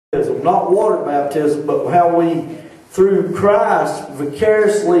not water baptism, but how we, through Christ,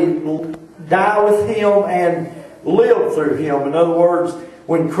 vicariously die with Him and live through Him. In other words,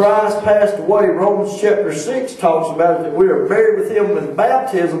 when Christ passed away, Romans chapter 6 talks about it, that we are buried with Him in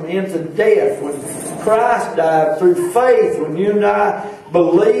baptism into death. When Christ died through faith, when you and I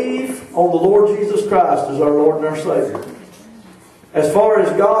believe on the Lord Jesus Christ as our Lord and our Savior. As far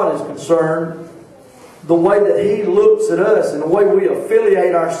as God is concerned, the way that He looks at us and the way we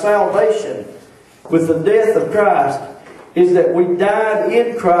affiliate our salvation with the death of Christ is that we died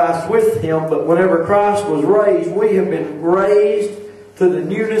in Christ with Him, but whenever Christ was raised, we have been raised to the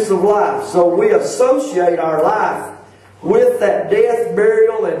newness of life. So we associate our life with that death,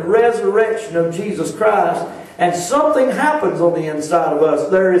 burial, and resurrection of Jesus Christ. And something happens on the inside of us.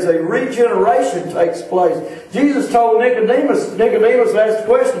 There is a regeneration takes place. Jesus told Nicodemus asked the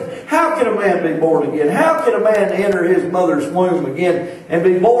question, how can a man be born again? How can a man enter his mother's womb again and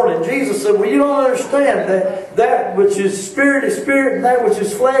be born? And Jesus said, well, you don't understand that that which is spirit, and that which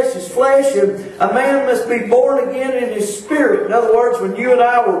is flesh, and a man must be born again in his spirit. In other words, when you and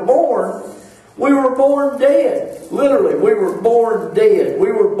I were born, we were born dead. Literally, we were born dead.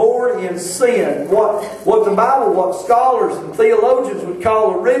 We were born in sin. What the Bible, what scholars and theologians would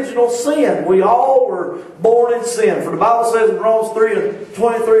call original sin. We all were born in sin. For the Bible says in Romans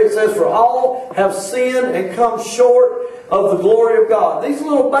 3:23, it says, for all have sinned and come short of the glory of God. These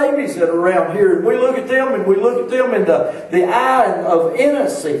little babies that are around here, we look at them in the eye of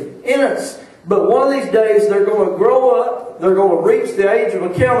innocence. But one of these days they're going to grow up, they're going to reach the age of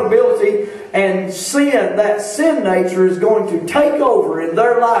accountability, and sin, that sin nature, is going to take over in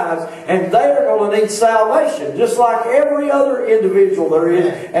their lives, and they're going to need salvation, just like every other individual there is.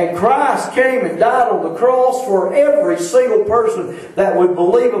 And Christ came and died on the cross for every single person that would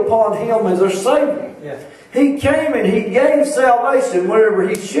believe upon Him as their Savior. Yeah. He came and He gave salvation whenever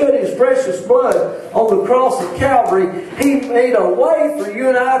He shed His precious blood on the cross of Calvary. He made a way for you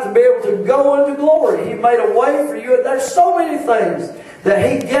and I to be able to go into glory. He made a way for you. There's so many things that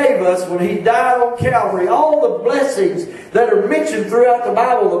He gave us when He died on Calvary. All the blessings that are mentioned throughout the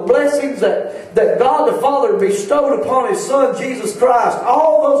Bible, the blessings that God the Father bestowed upon His Son, Jesus Christ,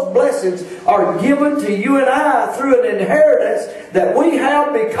 all those blessings are given to you and I through an inheritance that we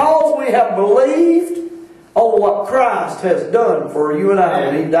have because we have believed on what Christ has done for you and I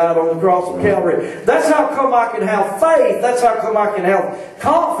when He died on the cross of Calvary. That's how come I can have faith. That's how come I can have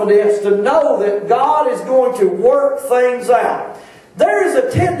confidence to know that God is going to work things out. There is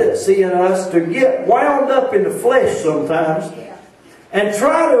a tendency in us to get wound up in the flesh sometimes and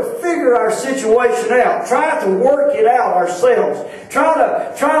try to figure our situation out. Try to work it out ourselves.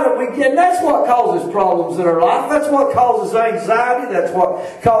 And that's what causes problems in our life. That's what causes anxiety. That's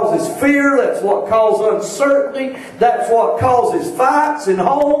what causes fear. That's what causes uncertainty. That's what causes fights in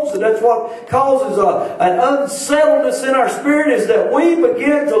homes. And that's what causes an unsettledness in our spirit, is that we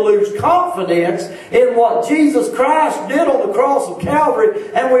begin to lose confidence in what Jesus Christ did on the cross of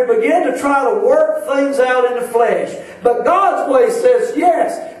Calvary, and we begin to try to work things out in the flesh. But God's way says,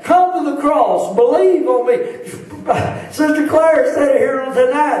 yes, come to the cross, believe on me. Sister Claire said it here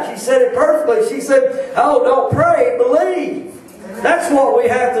tonight. She said it perfectly. She said, oh, don't pray, believe. That's what we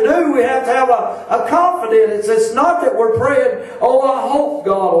have to do. We have to have a confidence. It's not that we're praying, oh, I hope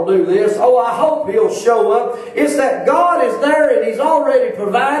God will do this. Oh, I hope He'll show up. It's that God is there and He's already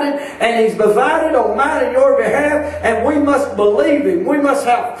provided, and He's provided on mine and your behalf, and we must believe Him. We must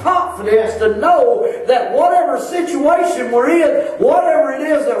have confidence to know that whatever situation we're in, whatever it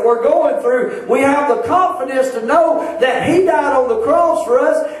is that we're going through, we have the confidence to know that He died on the cross for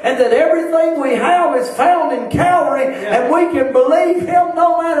us, and that everything we have is found in Calvary, and we can believe Him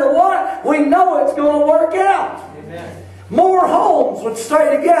no matter what. We know it's going to work out. Amen. More homes would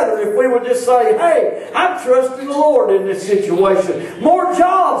stay together if we would just say, hey, I'm trusting the Lord in this situation. More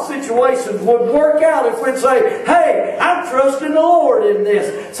job situations would work out if we'd say, hey, I'm trusting the Lord in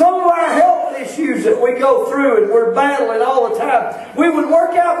this. Some of our health issues that we go through and we're battling all the time, we would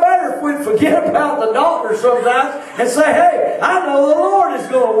work out better if we'd forget about the doctor sometimes and say, hey, I know the Lord is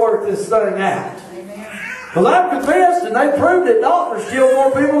going to work this thing out. Well, I'm convinced, and they proved that doctors kill more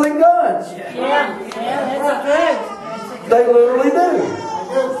people than guns. Yeah, that's a They literally do.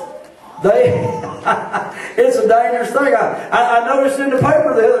 It's a dangerous thing. I noticed in the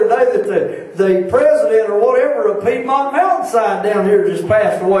paper the other day that the president or whatever of Piedmont Mountainside down here just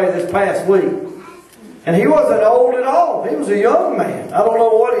passed away this past week. And he wasn't old at all. He was a young man. I don't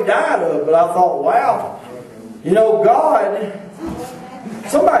know what he died of, but I thought, wow, you know, God...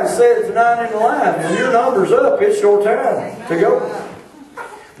 Somebody said tonight in the line, when your number's up, it's your time to go.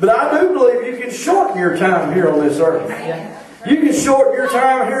 But I do believe you can shorten your time here on this earth. You can shorten your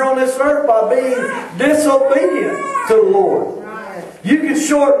time here on this earth by being disobedient to the Lord. You can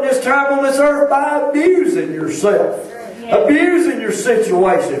shorten this time on this earth by abusing yourself. Abusing your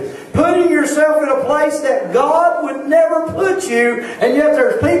situation. Putting yourself in a place that God would never put you. And yet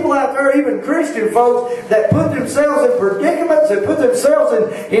there's people out there, even Christian folks, that put themselves in predicaments, that put themselves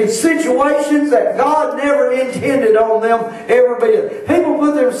in situations that God never intended on them ever been. People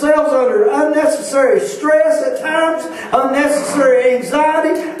put themselves under unnecessary stress at times, unnecessary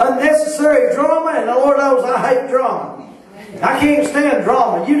anxiety, unnecessary drama, and the Lord knows I hate drama. I can't stand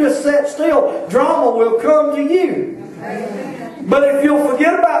drama. You just sit still, drama will come to you. But if you'll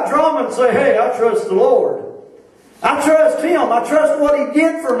forget about drama and say, hey, I trust the Lord. I trust Him. I trust what He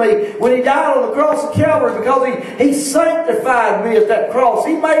did for me when He died on the cross of Calvary, because He sanctified me at that cross.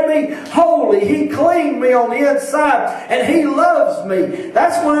 He made me holy. He cleaned me on the inside. And He loves me.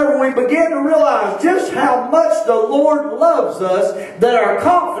 That's whenever we begin to realize just how much the Lord loves us, that our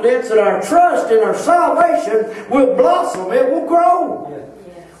confidence and our trust in our salvation will blossom. It will grow.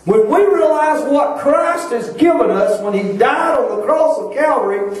 When we realize what Christ has given us when He died on the cross of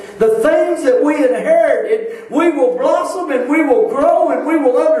Calvary, the things that we inherited, we will blossom and we will grow and we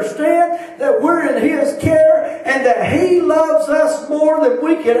will understand that we're in His care and that He loves us more than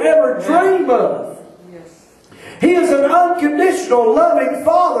we could ever dream of. He is an unconditional, loving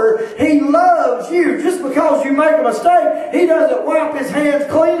Father. He loves you. Just because you make a mistake, He doesn't wipe His hands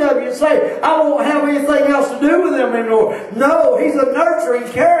clean of you and say, I won't have anything else to do with them anymore. No, He's a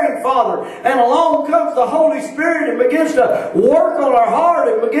nurturing, caring Father. And along comes the Holy Spirit and begins to work on our heart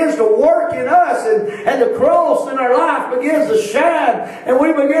and begins to work in us. And the cross in our life begins to shine. And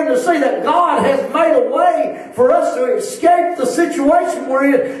we begin to see that God has made a way for us to escape the situation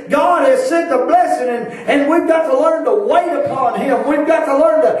we're in. God has sent the blessing, and we've got to learn to wait upon Him. We've got to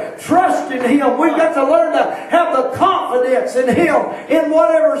learn to trust in Him. We've got to learn to have the confidence in Him in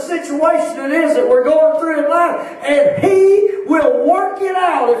whatever situation it is that we're going through in life. And He will work it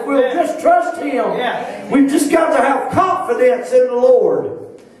out if we'll just trust Him. We've just got to have confidence in the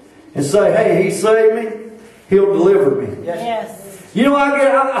Lord and say, hey, He saved me. He'll deliver me. Yes. You know,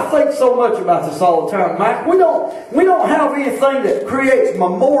 I think so much about this all the time, Mike. We don't have anything that creates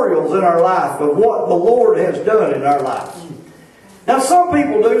memorials in our life of what the Lord has done in our lives. Now, some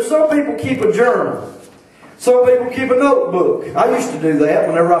people do. Some people keep a journal. Some people keep a notebook. I used to do that.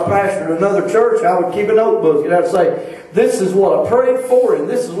 Whenever I pastored another church, I would keep a notebook. And I'd say, this is what I prayed for, and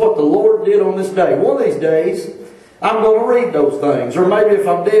this is what the Lord did on this day. One of these days, I'm going to read those things. Or maybe if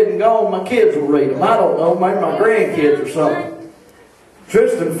I'm dead and gone, my kids will read them. I don't know. Maybe my grandkids or something.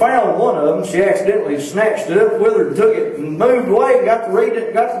 Tristan found one of them. She accidentally snatched it up with her and took it and moved away and got to read it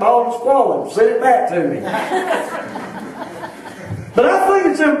and got the ball and squall and sent it back to me. But I think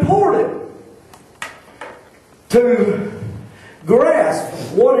it's important to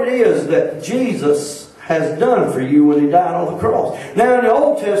grasp what it is that Jesus has done for you when He died on the cross. Now in the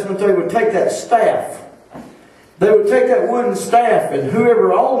Old Testament they would take that staff. They would take that wooden staff, and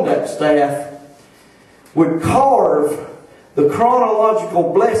whoever owned that staff would carve the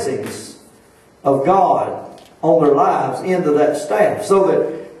chronological blessings of God on their lives into that staff, so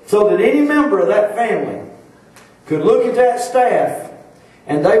that any member of that family could look at that staff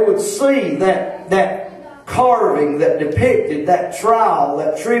and they would see that carving that depicted that trial,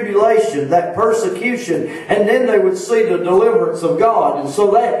 that tribulation, that persecution, and then they would see the deliverance of God. And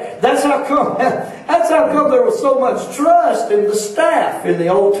so that's how come there was so much trust in the staff in the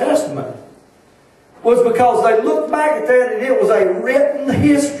Old Testament. Was because they looked back at that and it was a written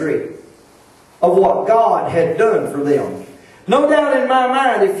history of what God had done for them. No doubt in my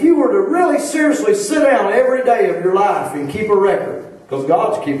mind, if you were to really seriously sit down every day of your life and keep a record, because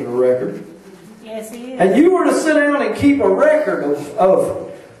God's keeping a record. Yes, He is. And you were to sit down and keep a record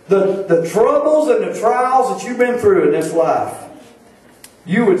of the troubles and the trials that you've been through in this life,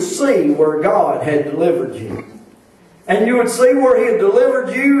 you would see where God had delivered you. And you would see where He had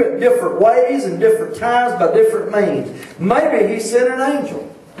delivered you in different ways and different times by different means. Maybe He sent an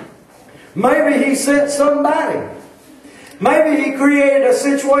angel. Maybe He sent somebody. Maybe He created a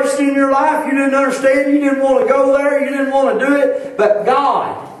situation in your life you didn't understand. You didn't want to go there. You didn't want to do it. But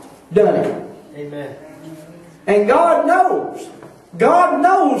God done it. Amen. And God knows. God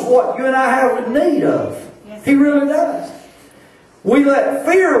knows what you and I have need of. He really does. We let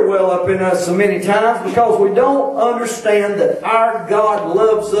fear well up in us so many times because we don't understand that our God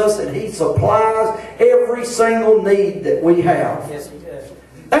loves us and He supplies every single need that we have. Yes, He does.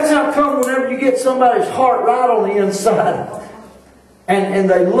 That's how come whenever you get somebody's heart right on the inside and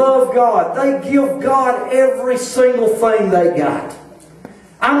they love God, they give God every single thing they got.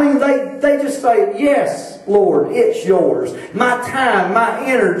 I mean, they just say, yes, Lord, it's yours. My time, my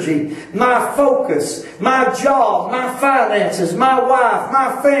energy, my focus, my job, my finances, my wife,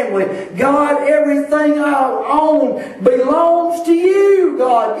 my family. God, everything I own belongs to you,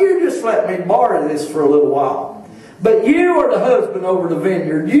 God. You just let me borrow this for a little while. But you are the husband over the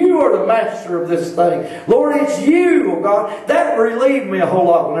vineyard. You are the master of this thing. Lord, it's you, oh God. That relieved me a whole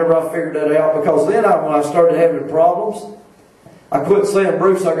lot whenever I figured that out, because then when I started having problems, I quit saying,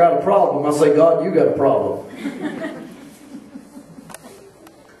 Bruce, I got a problem. I say, God, you got a problem.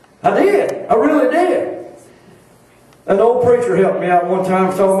 I did. I really did. An old preacher helped me out one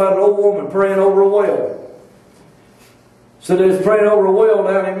time talking about an old woman praying over a well. So they was praying over a well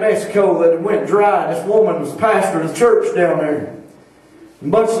down in Mexico that it went dry. This woman was pastor of the church down there. A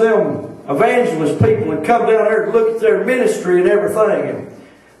bunch of them evangelist people had come down there to look at their ministry and everything. And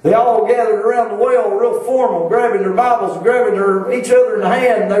they all gathered around the well, real formal, grabbing their Bibles and grabbing each other in the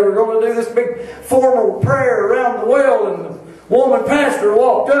hand. And they were going to do this big formal prayer around the well. And the woman pastor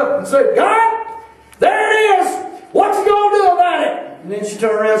walked up and said, God, there it is. What you going to do about it? And then she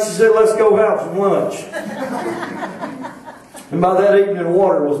turned around and she said, let's go have some lunch. And by that evening, the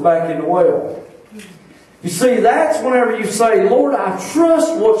water was back in the well. You see, that's whenever you say, Lord, I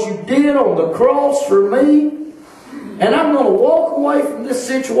trust what you did on the cross for me. And I'm going to walk away from this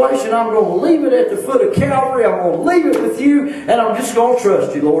situation. I'm going to leave it at the foot of Calvary. I'm going to leave it with you. And I'm just going to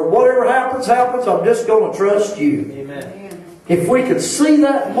trust you, Lord. Whatever happens, happens. I'm just going to trust you. Amen. If we could see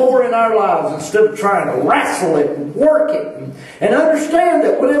that more in our lives instead of trying to wrestle it and work it. And understand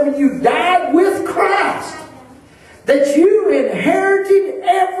that whenever you died with Christ, that you inherited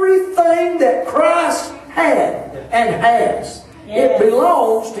everything that Christ had and has. Yes. It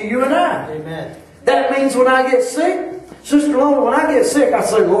belongs to you and I. Amen. That means when I get sick, Sister Lona, when I get sick, I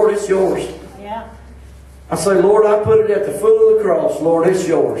say, Lord, it's yours. Yeah. I say, Lord, I put it at the foot of the cross. Lord, it's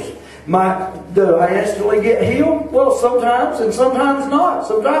yours. Do I instantly get healed? Well, sometimes and sometimes not.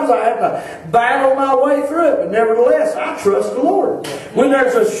 Sometimes I have to battle my way through it. But nevertheless, I trust the Lord. When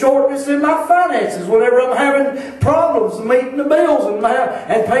there's a shortness in my finances, whenever I'm having problems meeting the bills and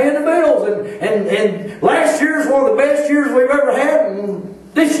paying the bills. And last year's one of the best years we've ever had. And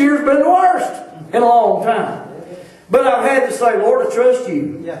this year's been the worst in a long time. But I've had to say, Lord, I trust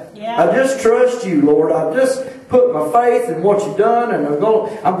you. Yeah. I just trust you, Lord. I just put my faith in what you've done, and I'm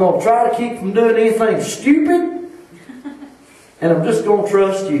going to try to keep from doing anything stupid. And I'm just going to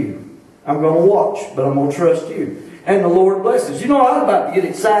trust you. I'm going to watch, but I'm going to trust you. And the Lord blesses. You know, I was about to get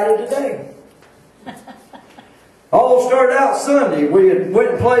excited today. All started out Sunday. We had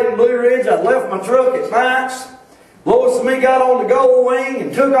went and played in Blue Ridge. I left my truck at Mike's. Lois and me got on the Gold Wing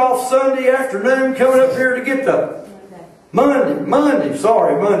and took off Sunday afternoon, coming up here to get the Monday.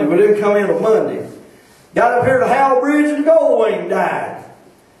 We didn't come in on Monday. Got up here to Howell Bridge and the Gold Wing died.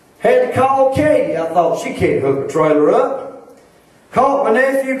 Had to call Katie. I thought, she can't hook a trailer up. Caught my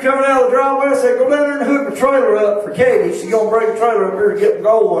nephew coming out of the driveway. I said, go down there and hook a trailer up for Katie. She's going to bring a trailer up here to get the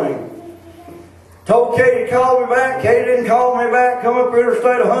Gold Wing. Told Katie to call me back. Katie didn't call me back. Come up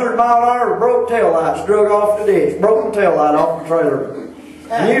interstate 100 mile an hour, broke tail lights, drug off the ditch. Broke the tail light off the trailer.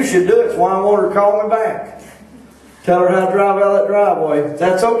 And you should do it. That's why I want her to call me back. Tell her how to drive out of that driveway.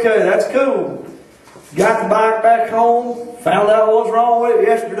 That's okay. That's cool. Got the bike back home. Found out what was wrong with it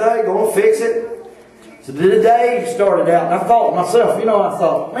yesterday. Going to fix it. So the day started out, and I thought to myself,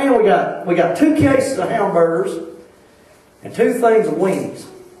 man, we got 2 cases of hamburgers and 2 things of wings.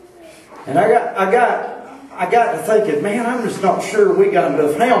 And I got to thinking, man, I'm just not sure we got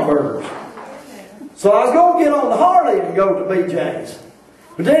enough hamburgers. So I was going to get on the Harley and go to BJ's.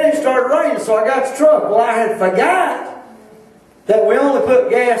 But then it started raining, so I got the truck. Well, I had forgot that we only put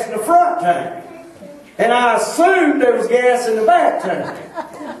gas in the front tank. And I assumed there was gas in the back tank.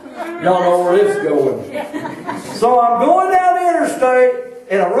 Y'all know where this is going. So I'm going down the interstate,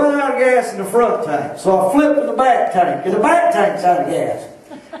 and I run out of gas in the front tank. So I flip to the back tank, and the back tank's out of gas.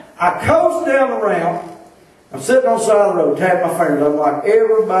 I coast down the ramp. I'm sitting on the side of the road, tapping my fingers. I'm like,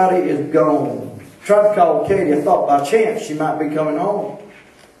 everybody is gone. Tried to call Katie. I thought by chance she might be coming home.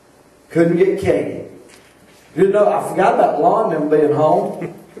 Couldn't get Katie. You know, I forgot about Lon and them being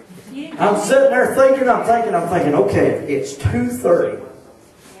home. I'm sitting there thinking, I'm thinking, okay, it's 2:30.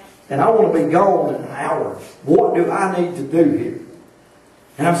 And I want to be gone in an hour. What do I need to do here?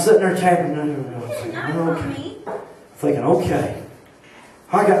 And I'm sitting there tapping. Thinking, okay,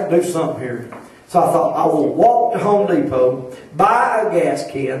 I got to do something here. So I thought, I will walk to Home Depot, buy a gas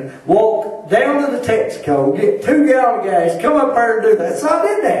can, walk down to the Texaco, get 2 gallons of gas, come up there and do that. So I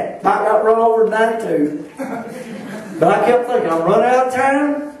did that. I got run over in 92. But I kept thinking, I'm running out of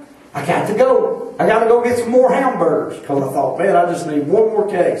time. I got to go. I got to go get some more hamburgers. Because I thought, man, I just need 1 more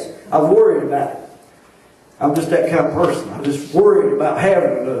case. I was worried about it. I'm just that kind of person. I'm just worried about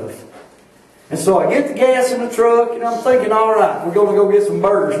having enough. And so I get the gas in the truck, and I'm thinking, all right, we're going to go get some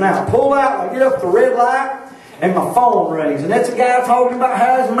burgers. Now, I pull out, I get up at the red light, and my phone rings. And that's a guy talking about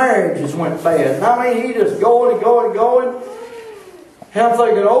how his marriage just went bad. And I mean, he just going and going and going. And I'm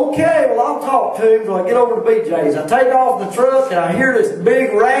thinking, okay, well, I'll talk to him till I get over to BJ's. I take off in the truck, and I hear this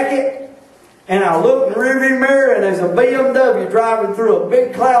big racket. And I look in the rearview mirror, and there's a BMW driving through a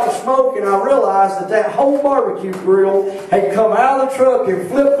big cloud of smoke, and I realized that that whole barbecue grill had come out of the truck and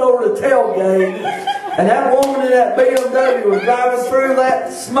flipped over the tailgate. And that woman in that BMW was driving through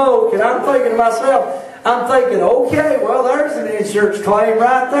that smoke, and I'm thinking to myself, okay, well, there's an insurance claim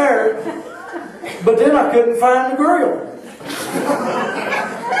right there. But then I couldn't find the grill.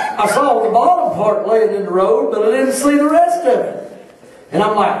 I saw the bottom part laying in the road, but I didn't see the rest of it. And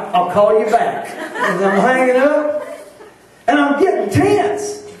I'm like, I'll call you back. And I'm hanging up. And I'm getting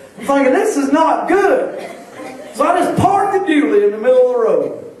tense. I'm thinking, this is not good. So I just parked the dually in the middle of the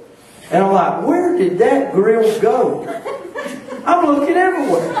road. And I'm like, where did that grill go? I'm looking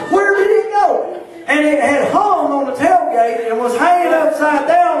everywhere. Where did it go? And it had hung on the tailgate and was hanging upside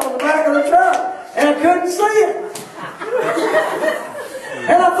down on the back of the truck. And I couldn't see it.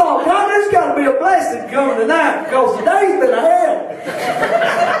 And I thought, God, there's got to be a blessing coming tonight because today's been a hell.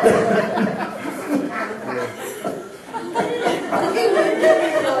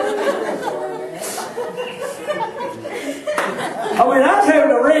 I mean, I was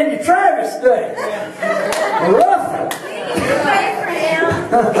having a Randy Travis day. Rough.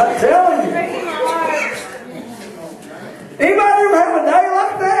 I'm telling you. Anybody ever have a day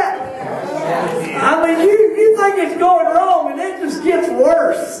like that? I mean, you think it's going wrong, and it just gets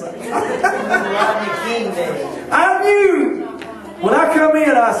worse. I knew when I come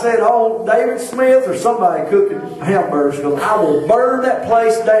in, I said, "Oh, David Smith or somebody cooking hamburgers, because I will burn that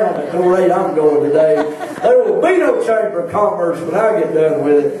place down at the rate I'm going today. There will be no Chamber of Commerce when I get done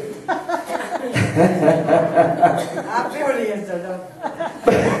with it." I feel it, though.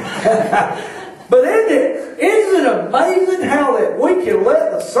 But isn't it amazing how that we can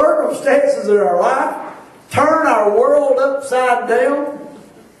let the circumstances of our life turn our world upside down?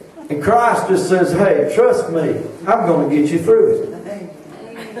 And Christ just says, hey, trust me, I'm going to get you through it.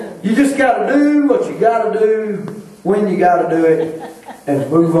 You just got to do what you got to do, when you got to do it, and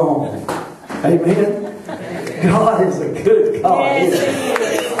move on. Amen? God is a good God.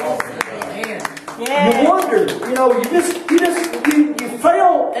 Yes, You wonder, you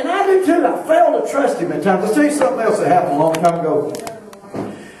fail, and I do too. I fail to trust Him at times. I'll tell you something else that happened a long time ago.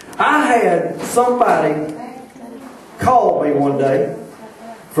 I had somebody call me one day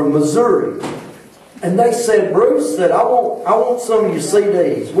from Missouri, and they said, Bruce, said, I want some of your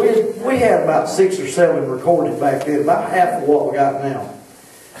CDs. We had about 6 or 7 recorded back then, about half of what we got now.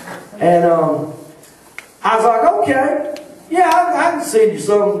 And I was like, okay, yeah, I can send you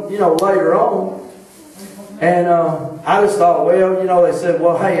some, later on. And I just thought, well, they said,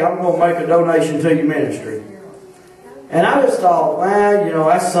 well, hey, I'm going to make a donation to your ministry. And I just thought, well,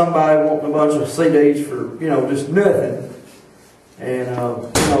 that's somebody wanting a bunch of CDs for, just nothing. And,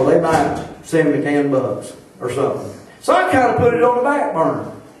 they might send me $10 or something. So I kind of put it on the back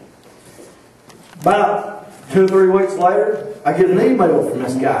burner. About 2 or 3 weeks later, I get an email from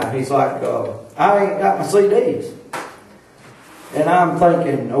this guy. He's like, I ain't got my CDs. And I'm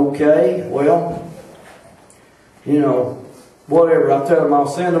thinking, okay, well, whatever. I tell him I'll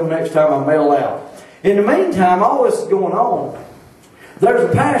send them next time I mail out. In the meantime, all this is going on. There's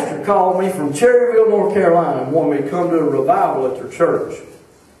a pastor called me from Cherryville, North Carolina, and wanted me to come to a revival at their church.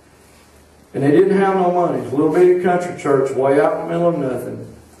 And they didn't have no money. It's a little bitty country church way out in the middle of nothing.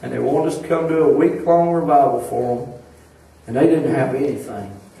 And they wanted us to come do a week-long revival for them. And they didn't have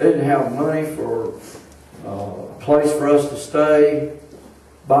anything. They didn't have money for a place for us to stay,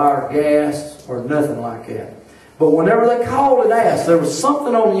 buy our gas, or nothing like that. But whenever they called and asked, there was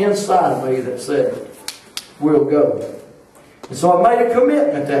something on the inside of me that said, we'll go. And so I made a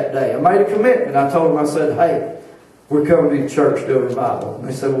commitment that day. I made a commitment. I told them, I said, hey, we're coming to your church to do a revival. And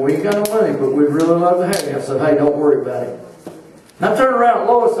they said, well, we ain't got no money, but we'd really love to have you. I said, hey, don't worry about it. And I turned around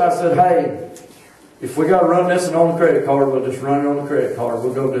to Lois and I said, hey, if we got to run this on the credit card, we'll just run it on the credit card.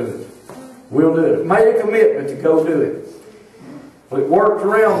 We'll go do it. We'll do it. Made a commitment to go do it. We worked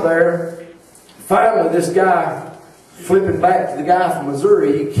around there. Finally, this guy, flipping back to the guy from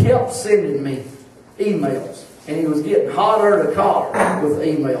Missouri, he kept sending me emails. And he was getting hotter to collar with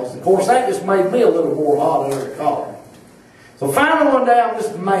emails. Of course, that just made me a little more hot under the collar. So finally one day, I'm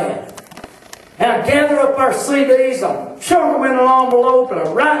just mad. And I gather up our CDs, I chunk them in an envelope, and I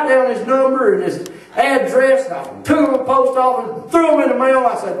write down his number and his address, and I took them to the post office and threw them in the mail.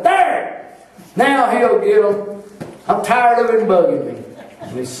 I said, there! Now he'll get them. I'm tired of him bugging me.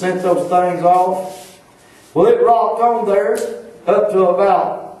 And he sent those things off. Well, it rocked on there up to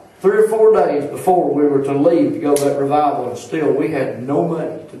about 3 or 4 days before we were to leave to go to that revival. And still, we had no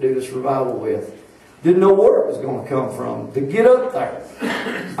money to do this revival with. Didn't know where it was going to come from. To get up there,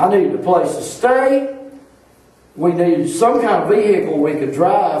 I needed a place to stay. We needed some kind of vehicle we could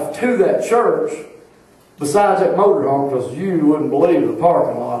drive to that church besides that motorhome, because you wouldn't believe the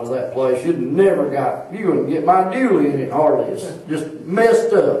parking lot of that place. You wouldn't get my dually in it hardly. It's just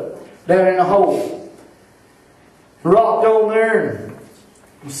messed up down in a hole. Rocked on there and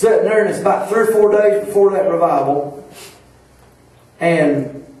I'm sitting there, and it's about 3 or 4 days before that revival.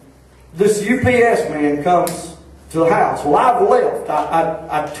 And this UPS man comes to the house. Well, I've left.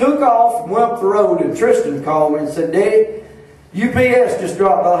 I took off and went up the road, and Tristan called me and said, Daddy, UPS just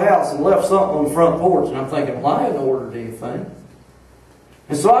dropped by the house and left something on the front porch. And I'm thinking, well, I hadn't ordered anything.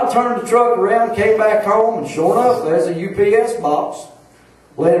 And so I turned the truck around, came back home, and sure enough, there's a UPS box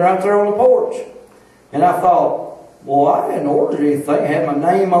laying right there on the porch. And I thought, well, I hadn't ordered anything. It had my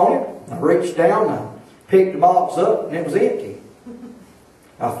name on it. I reached down, I picked the box up, and it was empty.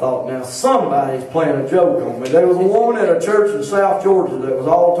 I thought, now somebody's playing a joke on me. There was a woman at a church in South Georgia that was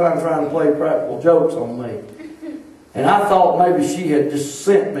all the time trying to play practical jokes on me. And I thought maybe she had just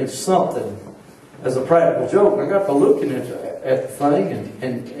sent me something as a practical joke. And I got to looking at the thing,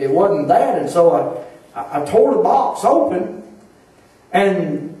 and it wasn't that. And so I tore the box open,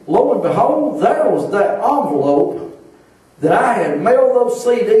 and lo and behold, there was that envelope that I had mailed those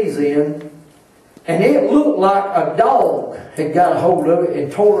CDs in. And it looked like a dog had got a hold of it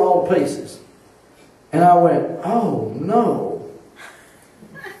and tore it all to pieces. And I went, oh no.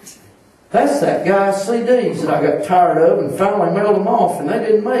 That's that guy's CDs that I got tired of and finally mailed them off, and they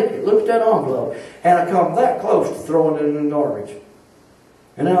didn't make it. Look at that envelope. And I come that close to throwing it in the garbage.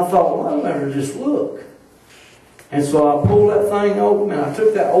 And then I thought, well, I better just look. And so I pulled that thing open, and I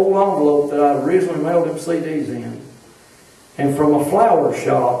took that old envelope that I originally mailed them CDs in. And from a flower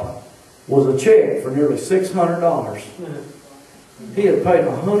shop was a check for nearly $600. He had paid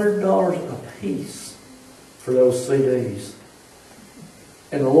 $100 a piece for those CDs.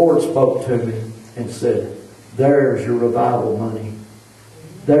 And the Lord spoke to me and said, there's your revival money.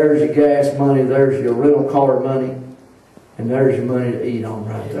 There's your gas money. There's your rental car money. And there's your money to eat on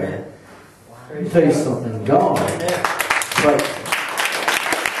right there. Let me tell you something. God.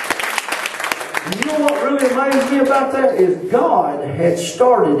 And you know what really amazed me about that is God had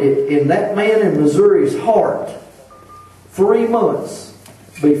started it in that man in Missouri's heart 3 months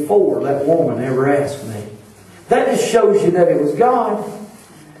before that woman ever asked me. That just shows you that it was God.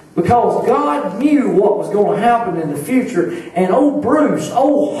 Because God knew what was going to happen in the future. And old Bruce,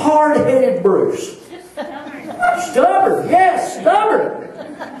 old hard-headed Bruce. Stubborn, yes, stubborn.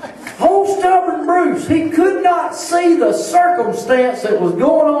 Old stubborn Bruce, he could not see the circumstance that was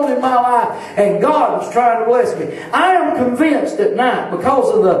going on in my life, and God was trying to bless me. I am convinced at night, because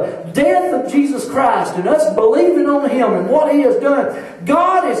of the death of Jesus Christ and us believing on Him and what He has done,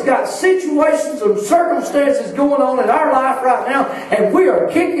 God has got situations and circumstances going on in our life right now, and we are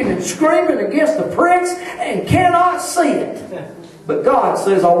kicking and screaming against the pricks and cannot see it. But God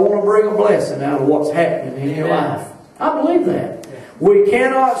says, I want to bring a blessing out of what's happening in your life. I believe that. We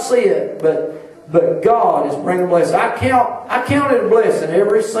cannot see it, but God is bringing a blessing. I count it a blessing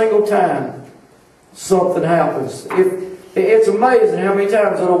every single time something happens. It's amazing how many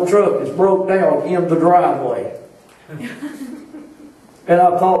times that old truck is broke down in the driveway. And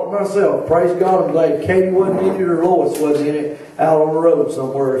I thought to myself, praise God, I'm glad Katie wasn't in it or Lois wasn't in it out on the road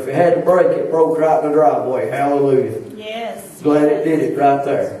somewhere. If it had to break, it broke right in the driveway. Hallelujah. Yes. Glad it did it right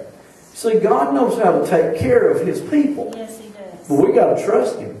there. See, God knows how to take care of His people. Yes, He does. But we got to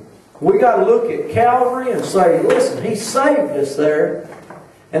trust Him. We got to look at Calvary and say, listen, He saved us there.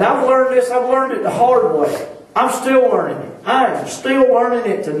 And I've learned this. I've learned it the hard way. I'm still learning it. I am still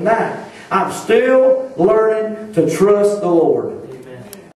learning it tonight. I'm still learning to trust the Lord.